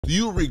Do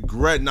you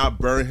regret not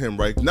burning him,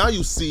 right? Now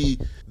you see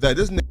that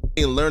this nigga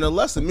ain't learned a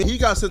lesson. I mean, he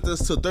got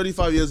sentenced to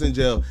 35 years in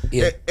jail,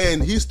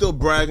 and he's still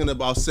bragging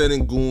about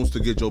sending goons to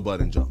get Joe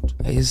Budden jumped.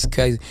 It's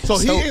crazy. So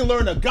he ain't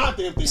learned a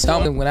goddamn thing.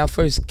 So when I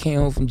first came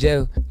home from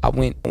jail,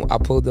 I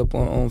pulled up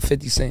on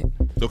 50 Cent.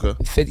 Okay.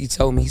 50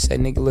 told me, he said,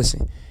 nigga,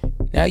 listen,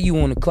 now you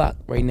on the clock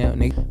right now,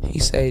 nigga. He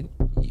said,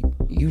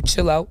 you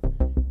chill out,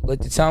 let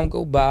the time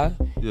go by,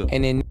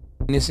 and then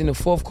when it's in the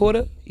fourth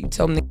quarter, you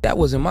tell them, nigga, that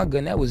wasn't my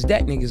gun, that was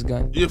that nigga's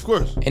gun. Yeah, of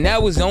course. And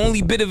that was the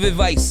only bit of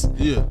advice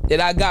that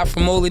I got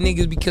from all the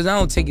niggas, because I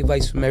don't take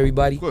advice from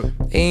everybody. Of course.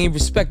 They ain't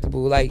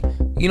respectable. Like,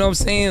 you know what I'm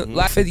saying?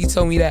 Like 50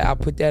 told me that, I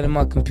put that in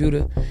my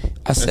computer.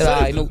 I said,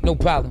 all right, no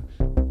problem.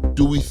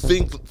 Do we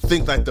think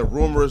like the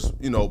rumors,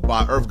 you know,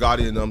 by Earth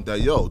Gotti and them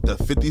that, yo, that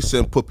 50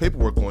 Cent put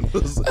paperwork on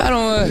this? I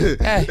don't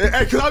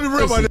hey, can I be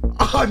real about it?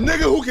 A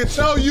nigga who can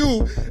tell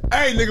you,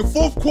 hey, nigga,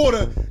 fourth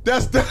quarter,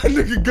 that's that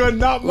nigga gun,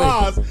 not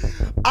mine.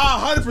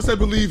 I 100%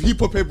 believe he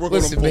put paperwork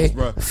on them folks,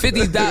 bro.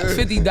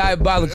 50 diabolical.